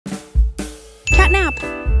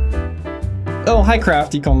CatNap. Oh, hi,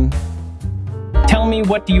 CraftyCom. Tell me,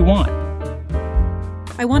 what do you want?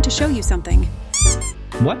 I want to show you something.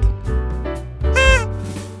 What?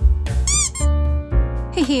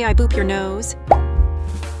 Hey, I boop your nose.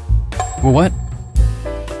 What?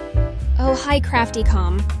 Oh, hi,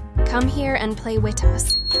 CraftyCom. Come here and play with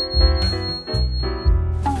us.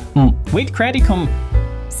 Wait, CraftyCom.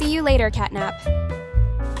 See you later, CatNap.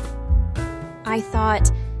 I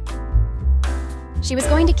thought she was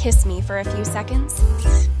going to kiss me for a few seconds.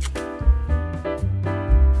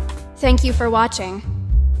 Thank you for watching.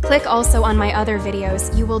 Click also on my other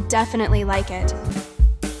videos. You will definitely like it.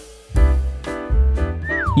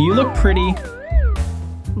 You look pretty.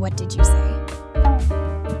 What did you say?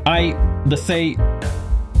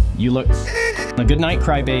 You look a good night,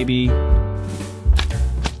 crybaby.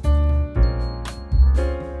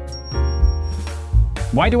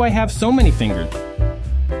 Why do I have so many fingers?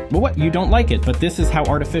 Well, what? You don't like it, but this is how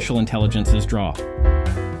artificial intelligences draw.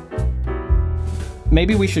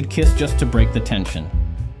 Maybe we should kiss just to break the tension.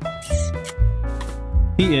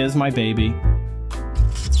 He is my baby.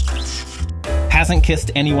 Hasn't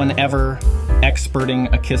kissed anyone ever,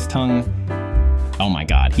 experting a kiss tongue. Oh my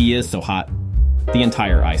god, he is so hot. The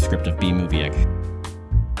entire iScript of B-Movie.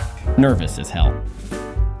 Nervous as hell.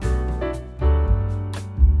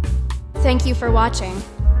 Thank you for watching.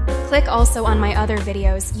 Click also on my other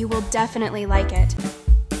videos. You will definitely like it.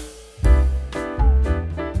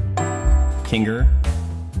 Kinger?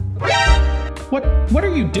 What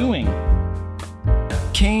are you doing?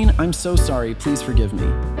 Kane, I'm so sorry. Please forgive me.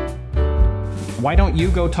 Why don't you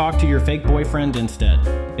go talk to your fake boyfriend instead?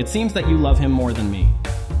 It seems that you love him more than me.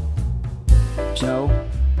 Joe,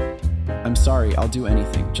 I'm sorry. I'll do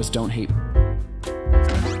anything. Just don't hate me.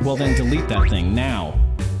 Well then delete that thing now.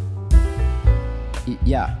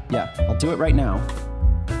 Yeah, I'll do it right now.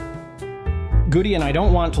 Goody, and I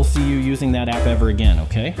don't want to see you using that app ever again,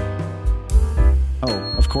 okay? Oh,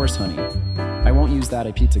 of course, honey. I won't use that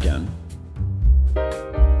app again.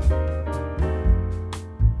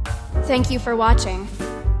 Thank you for watching.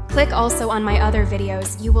 Click also on my other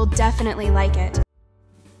videos. You will definitely like it.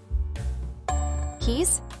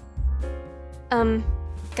 Keys?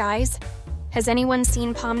 Guys, has anyone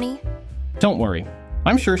seen Pomni? Don't worry.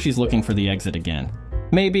 I'm sure she's looking for the exit again.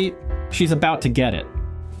 Maybe she's about to get it.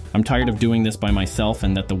 I'm tired of doing this by myself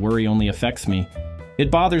and that the worry only affects me.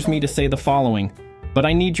 It bothers me to say the following, but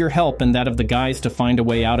I need your help and that of the guys to find a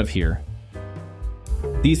way out of here.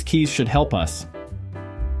 These keys should help us.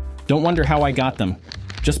 Don't wonder how I got them.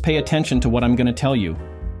 Just pay attention to what I'm going to tell you.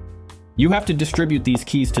 You have to distribute these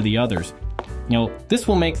keys to the others. You know, this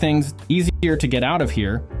will make things easier to get out of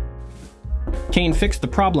here. Kane fixed the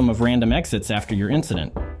problem of random exits after your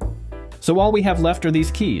incident. So all we have left are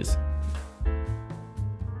these keys.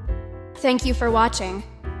 Thank you for watching.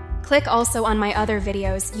 Click also on my other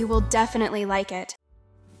videos. You will definitely like it.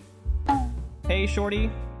 Hey,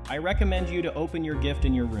 Shorty. I recommend you to open your gift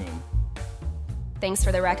in your room. Thanks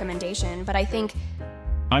for the recommendation, but I think...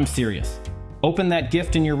 I'm serious. Open that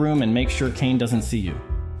gift in your room and make sure Kane doesn't see you.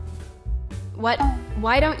 What?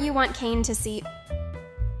 Why don't you want Kane to see...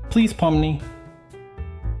 Please, Pomni.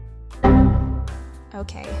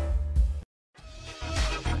 Okay.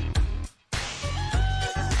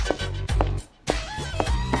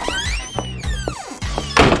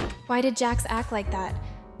 Why did Jax act like that?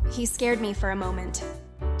 He scared me for a moment.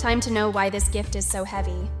 Time to know why this gift is so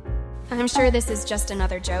heavy. I'm sure this is just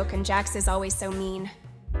another joke, and Jax is always so mean.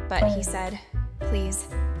 But he said, please.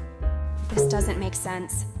 This doesn't make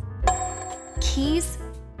sense. Keys?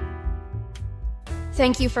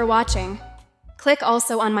 Thank you for watching. Click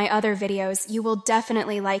also on my other videos. You will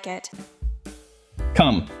definitely like it.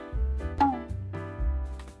 Come.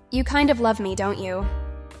 You kind of love me, don't you?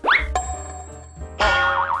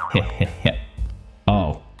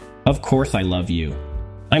 Oh, of course I love you.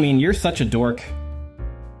 I mean, you're such a dork.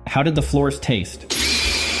 How did the floors taste?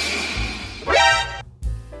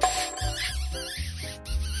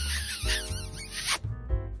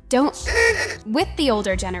 Don't... with the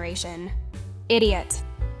older generation. Idiot.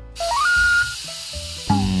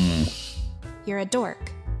 You're a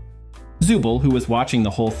dork. Zubul, who was watching the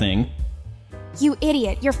whole thing. You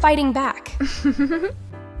idiot, you're fighting back.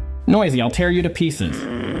 Noisy, I'll tear you to pieces.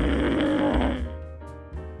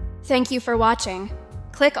 Thank you for watching.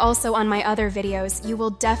 Click also on my other videos. You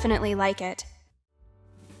will definitely like it.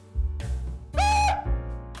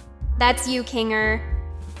 That's you, Kinger.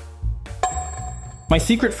 My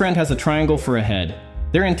secret friend has a triangle for a head.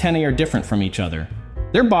 Their antennae are different from each other.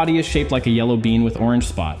 Their body is shaped like a yellow bean with orange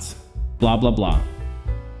spots. Blah, blah, blah.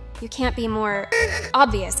 You can't be more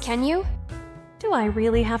obvious, can you? Do I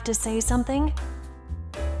really have to say something?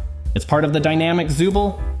 It's part of the dynamic,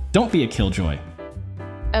 Zooble. Don't be a killjoy.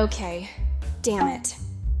 Okay. Damn it.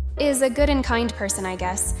 Is a good and kind person, I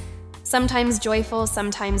guess. Sometimes joyful,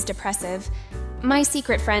 sometimes depressive. My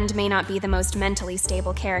secret friend may not be the most mentally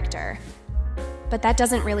stable character. But that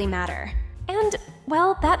doesn't really matter. And,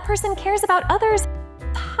 well, that person cares about others.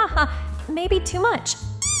 Haha, maybe too much.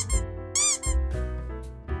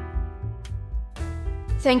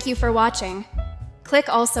 Thank you for watching. Click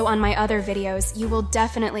also on my other videos, you will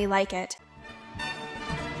definitely like it.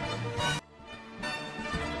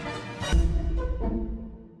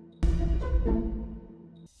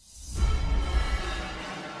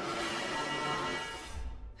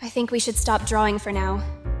 I think we should stop drawing for now.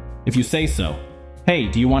 If you say so. Hey,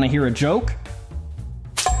 do you want to hear a joke?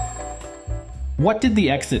 What did the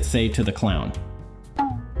exit say to the clown?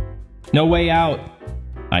 No way out.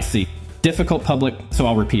 I see. Difficult public, so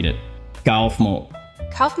I'll repeat it. Kaufmo.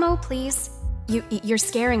 Kaufmo, please. You're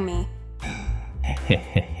scaring me.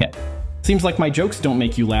 Seems like my jokes don't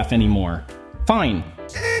make you laugh anymore. Fine.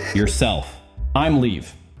 Yourself. I'm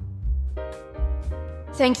leave.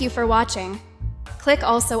 Thank you for watching. Click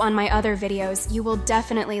also on my other videos, you will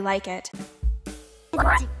definitely like it.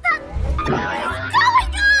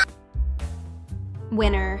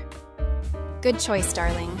 Winner. Good choice,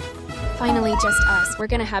 darling. Finally just us, we're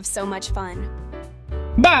gonna have so much fun.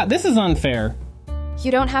 Bah, this is unfair.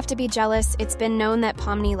 You don't have to be jealous, it's been known that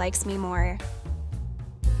Pomni likes me more.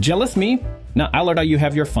 Jealous me? Now, I'll let you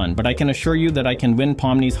have your fun, but I can assure you that I can win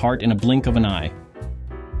Pomni's heart in a blink of an eye.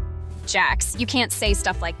 Jax, you can't say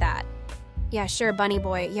stuff like that. Yeah, sure, bunny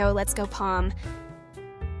boy. Yo, let's go Pom.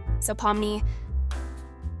 So, Pomni,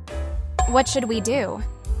 what should we do?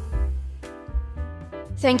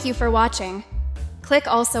 Thank you for watching. Click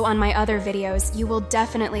also on my other videos, you will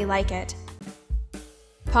definitely like it.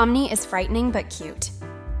 Pomni is frightening but cute.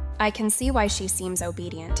 I can see why she seems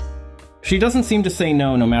obedient. She doesn't seem to say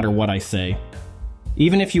no matter what I say.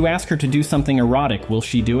 Even if you ask her to do something erotic, will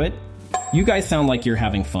she do it? You guys sound like you're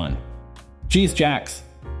having fun. Geez, Jax.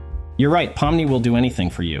 You're right, Pomni will do anything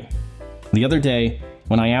for you. The other day,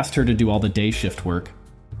 when I asked her to do all the day shift work,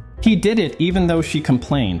 he did it even though she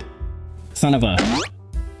complained. Son of a...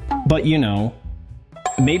 But you know,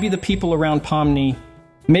 maybe the people around Pomni...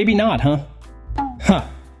 Maybe not, huh? Huh,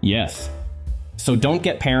 yes. So don't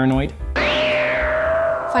get paranoid.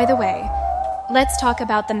 By the way, let's talk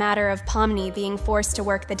about the matter of Pomni being forced to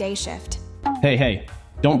work the day shift. Hey,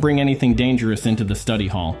 don't bring anything dangerous into the study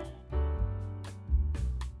hall.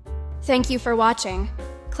 Thank you for watching.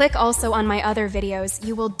 Click also on my other videos,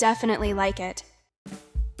 you will definitely like it.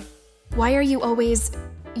 Why are you always...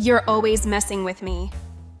 You're always messing with me.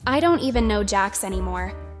 I don't even know Jax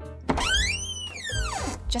anymore.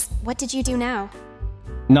 Just what did you do now?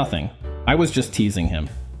 Nothing. I was just teasing him.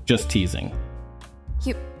 Just teasing.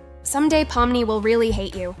 Someday Pomni will really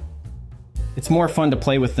hate you. It's more fun to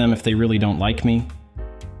play with them if they really don't like me.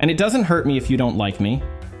 And it doesn't hurt me if you don't like me.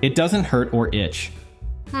 It doesn't hurt or itch.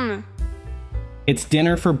 It's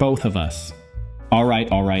dinner for both of us. All right.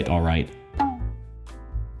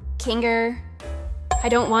 Kinger, I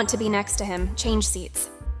don't want to be next to him. Change seats.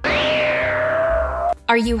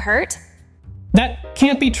 Are you hurt? That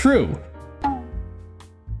can't be true.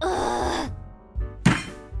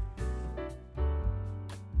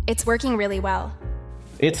 It's working really well.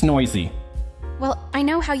 It's noisy. Well, I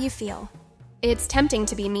know how you feel. It's tempting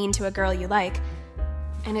to be mean to a girl you like,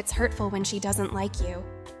 and it's hurtful when she doesn't like you.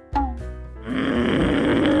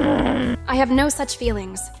 I have no such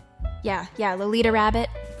feelings. Yeah, Lolita Rabbit.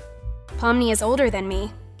 Pomni is older than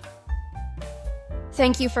me.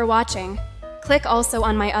 Thank you for watching. Click also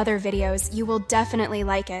on my other videos, you will definitely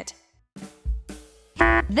like it.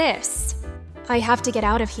 This. I have to get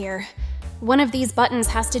out of here. One of these buttons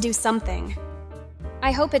has to do something.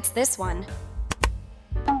 I hope it's this one.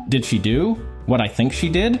 Did she do what I think she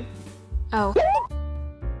did? Oh.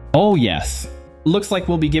 Oh yes. Looks like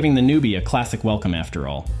we'll be giving the newbie a classic welcome after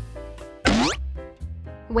all.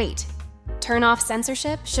 Wait. Turn off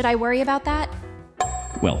censorship? Should I worry about that?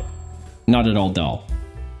 Well, not at all dull.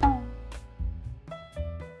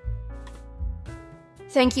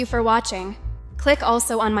 Thank you for watching. Click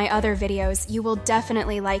also on my other videos, you will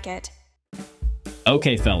definitely like it.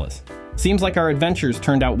 Okay, fellas. Seems like our adventures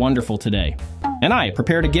turned out wonderful today. And I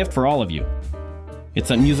prepared a gift for all of you.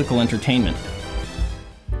 It's a musical entertainment,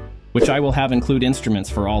 which I will have include instruments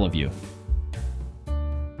for all of you.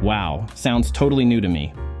 Wow, sounds totally new to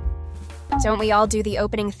me. Don't we all do the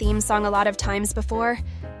opening theme song a lot of times before?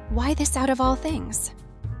 Why this out of all things?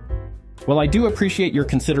 Well, I do appreciate your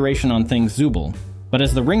consideration on things, Zooble, but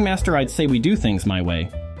as the ringmaster, I'd say we do things my way.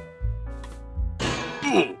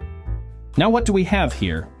 Now what do we have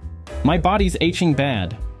here? My body's aching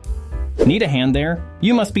bad. Need a hand there?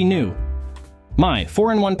 You must be new. My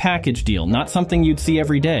 4-in-1 package deal, not something you'd see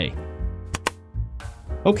every day.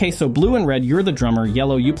 Okay, so blue and red, you're the drummer.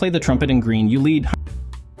 Yellow, you play the trumpet, and green, you lead.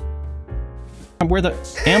 Where the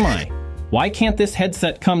am I? Why can't this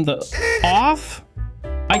headset come off?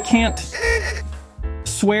 I can't.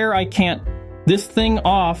 Swear I can't. This thing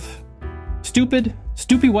off. Stupid,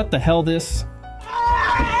 what the hell this?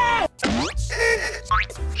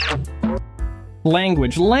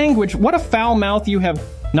 Language, what a foul mouth you have.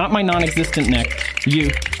 Not my non-existent neck. You.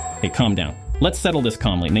 Hey, calm down. Let's settle this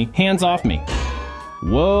calmly. Hands off me.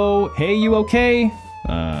 Whoa, hey, you okay?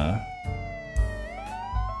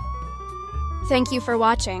 Thank you for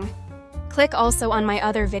watching. Click also on my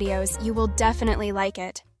other videos, you will definitely like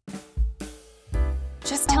it.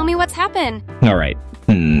 Just tell me what's happened. Alright.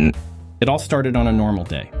 It all started on a normal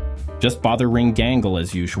day. Just bothering Gangle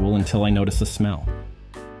as usual until I noticed a smell.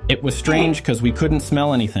 It was strange because we couldn't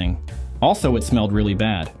smell anything. Also, it smelled really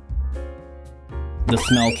bad. The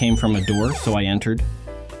smell came from a door, so I entered.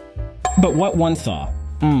 But what one saw?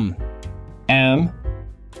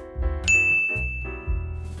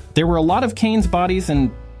 There were a lot of Kane's bodies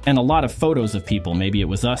and a lot of photos of people. Maybe it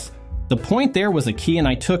was us. The point there was a key and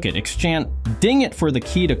I took it. Ding it for the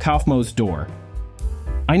key to Kaufmo's door.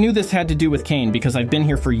 I knew this had to do with Kane because I've been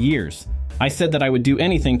here for years. I said that I would do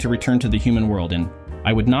anything to return to the human world and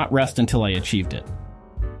I would not rest until I achieved it.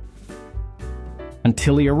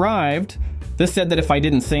 Until he arrived, this said that if I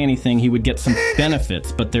didn't say anything, he would get some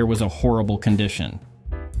benefits, but there was a horrible condition.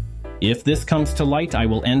 If this comes to light, I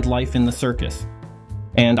will end life in the circus.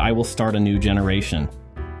 And I will start a new generation.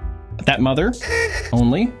 That mother,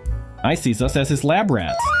 only, I sees us as his lab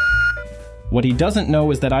rats. What he doesn't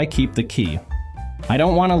know is that I keep the key. I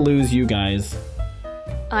don't want to lose you guys.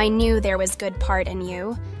 I knew there was good part in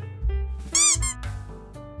you.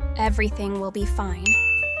 Everything will be fine.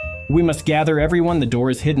 We must gather everyone, the door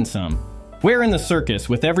is hidden some. We're in the circus.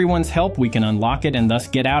 With everyone's help, we can unlock it and thus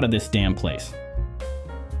get out of this damn place.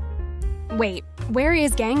 Wait, where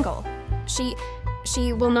is Gangle?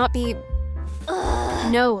 She will not be...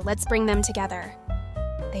 No, let's bring them together.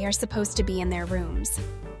 They are supposed to be in their rooms.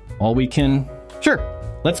 All we can... Sure,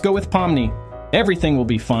 let's go with Pomni. Everything will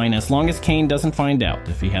be fine as long as Kane doesn't find out,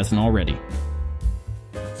 if he hasn't already.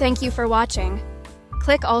 Thank you for watching.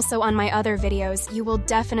 Click also on my other videos, you will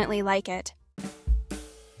definitely like it.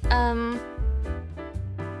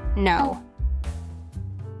 No.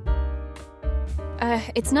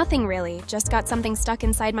 It's nothing really, just got something stuck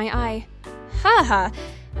inside my eye. Haha,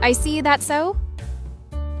 I see that so?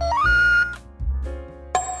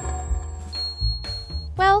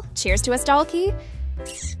 Well, cheers to a stall key.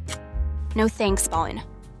 No thanks, Spawn.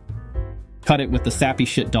 Cut it with the sappy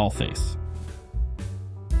shit doll face.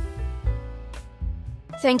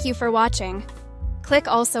 Thank you for watching. Click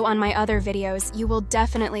also on my other videos, you will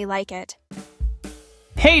definitely like it.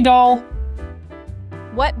 Hey, doll!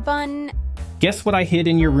 What bun? Guess what I hid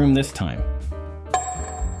in your room this time?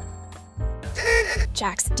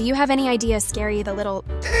 Jax, do you have any idea scary the little...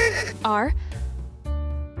 are?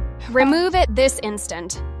 Remove it this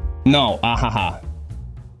instant. No, ahaha.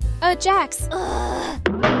 Jax. Oh,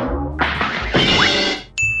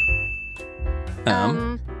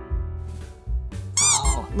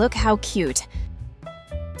 look how cute.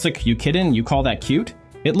 Sick, you kiddin'? You call that cute?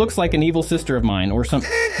 It looks like an evil sister of mine or some...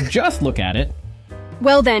 Just look at it.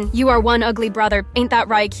 Well then, you are one ugly brother. Ain't that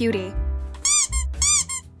right, cutie?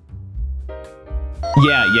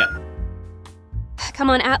 Yeah. Come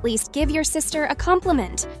on, at least give your sister a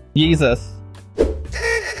compliment. Jesus.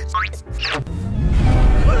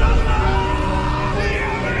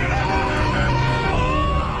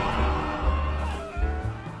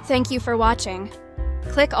 Thank you for watching.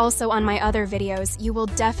 Click also on my other videos, you will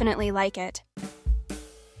definitely like it.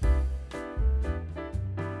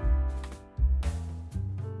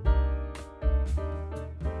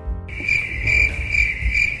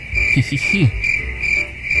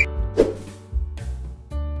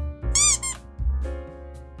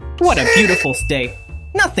 What a beautiful day.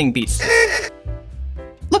 Nothing beats this.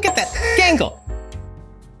 Look at that Gangle.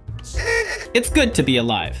 It's good to be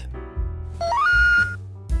alive.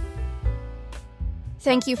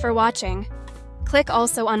 Thank you for watching. Click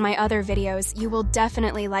also on my other videos, you will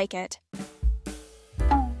definitely like it.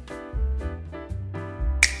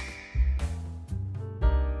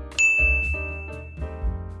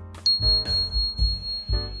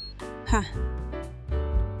 Huh.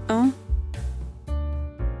 Oh?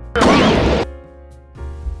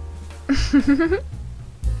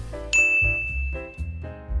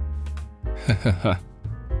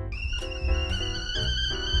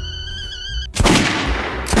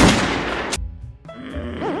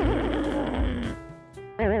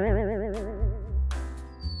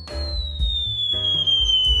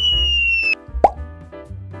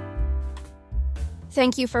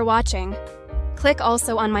 Thank you for watching. Click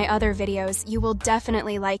also on my other videos, you will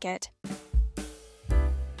definitely like it.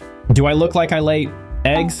 Do I look like I lay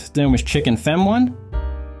eggs? Then was chicken femme one?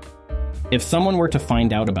 If someone were to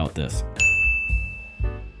find out about this.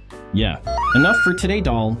 Yeah, enough for today,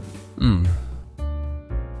 doll.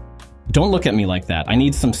 Don't look at me like that. I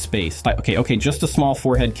need some space. Okay, just a small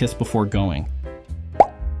forehead kiss before going.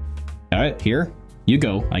 Alright, here. You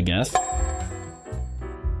go, I guess.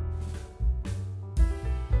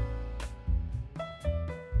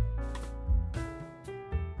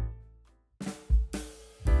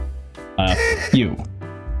 You.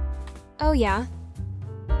 Oh yeah?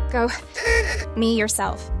 Go me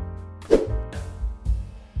yourself.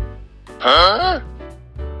 Oh,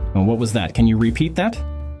 what was that? Can you repeat that?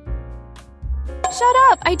 Shut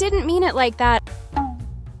up! I didn't mean it like that.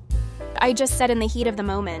 I just said in the heat of the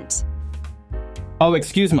moment. Oh,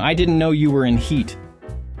 excuse me, I didn't know you were in heat.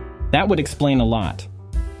 That would explain a lot.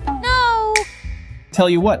 No! Tell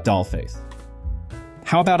you what, Dollface.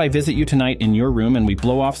 How about I visit you tonight in your room and we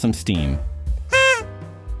blow off some steam?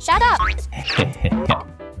 Shut up!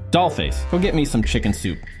 Dollface, go get me some chicken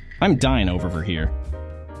soup. I'm dying over here.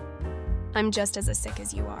 I'm just as sick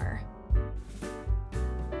as you are.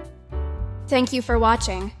 Thank you for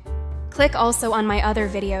watching. Click also on my other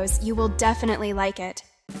videos, you will definitely like it.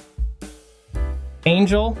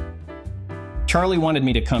 Angel? Charlie wanted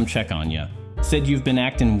me to come check on ya. Said you've been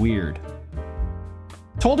acting weird.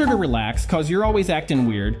 Told her to relax, cause you're always acting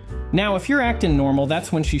weird. Now, if you're acting normal,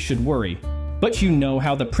 that's when she should worry. But you know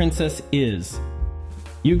how the princess is.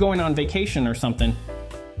 You going on vacation or something?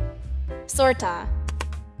 Sorta.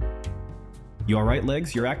 You alright,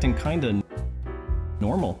 Legs? You're acting kinda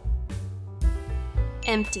normal.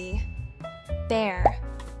 Empty. Bare.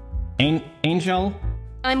 Angel?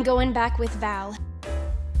 I'm going back with Val.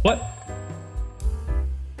 What?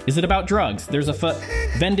 Is it about drugs? There's a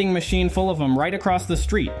vending machine full of them right across the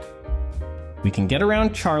street. We can get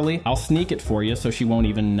around Charlie. I'll sneak it for you so she won't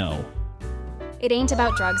even know. It ain't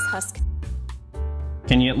about drugs, Husk.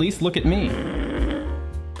 Can you at least look at me?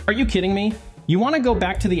 Are you kidding me? You want to go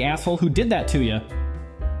back to the asshole who did that to you?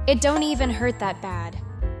 It don't even hurt that bad.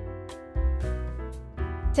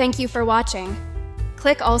 Thank you for watching.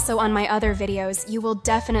 Click also on my other videos, you will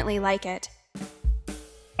definitely like it.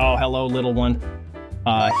 Oh, hello, little one.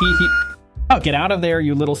 Oh, get out of there,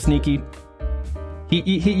 you little sneaky.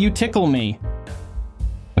 You tickle me.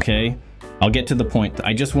 Okay, I'll get to the point.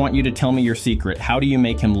 I just want you to tell me your secret. How do you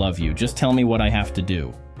make him love you? Just tell me what I have to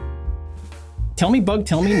do. Tell me, Bug,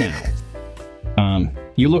 tell me now.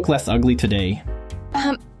 You look less ugly today.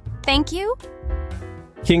 Thank you?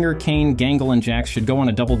 Kinger, Kane, Gangle, and Jax should go on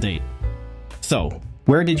a double date. So,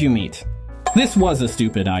 where did you meet? This was a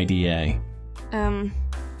stupid idea.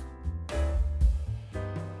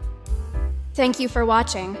 Thank you for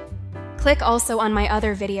watching. Click also on my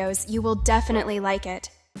other videos, you will definitely like it.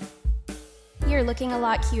 You're looking a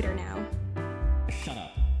lot cuter now. Shut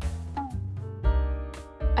up.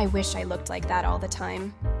 I wish I looked like that all the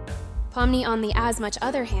time. Pomni, on the as much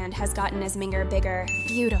other hand, has gotten his minger bigger.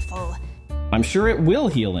 Beautiful. I'm sure it will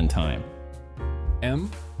heal in time.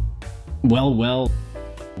 Well,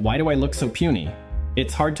 why do I look so puny?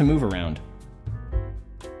 It's hard to move around.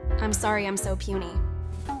 I'm sorry I'm so puny.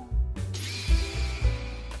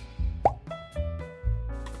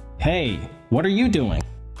 Hey, what are you doing?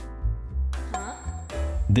 Huh?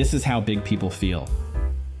 This is how big people feel.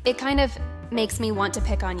 It kind of makes me want to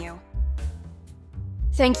pick on you.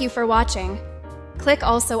 Thank you for watching. Click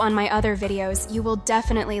also on my other videos, you will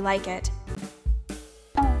definitely like it.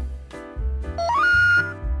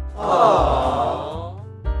 Aww.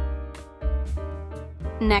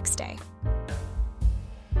 Next day.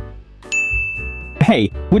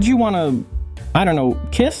 Hey, would you wanna, I don't know,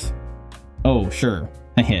 kiss? Oh, sure.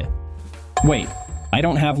 Wait, I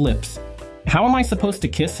don't have lips. How am I supposed to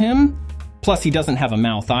kiss him? Plus, he doesn't have a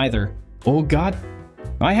mouth either. Oh God,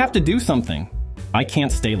 I have to do something. I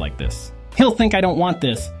can't stay like this. He'll think I don't want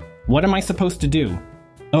this. What am I supposed to do?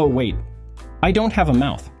 Oh wait, I don't have a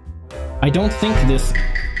mouth. I don't think this...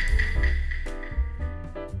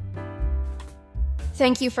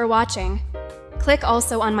 Thank you for watching. Click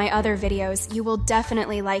also on my other videos, you will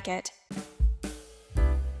definitely like it.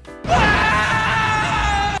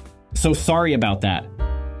 So sorry about that.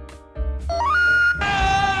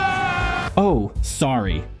 Oh,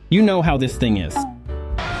 sorry. You know how this thing is.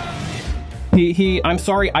 I'm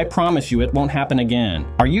sorry, I promise you it won't happen again.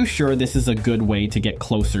 Are you sure this is a good way to get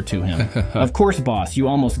closer to him? Of course, boss, you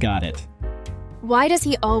almost got it. Why does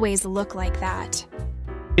he always look like that?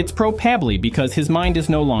 It's probably because his mind is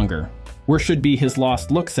no longer. Where should be his lost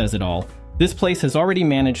look says it all. This place has already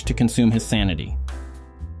managed to consume his sanity.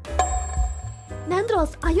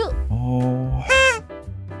 Girls, are you... Oh.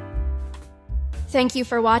 Thank you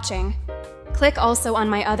for watching. Click also on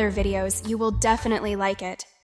my other videos, you will definitely like it.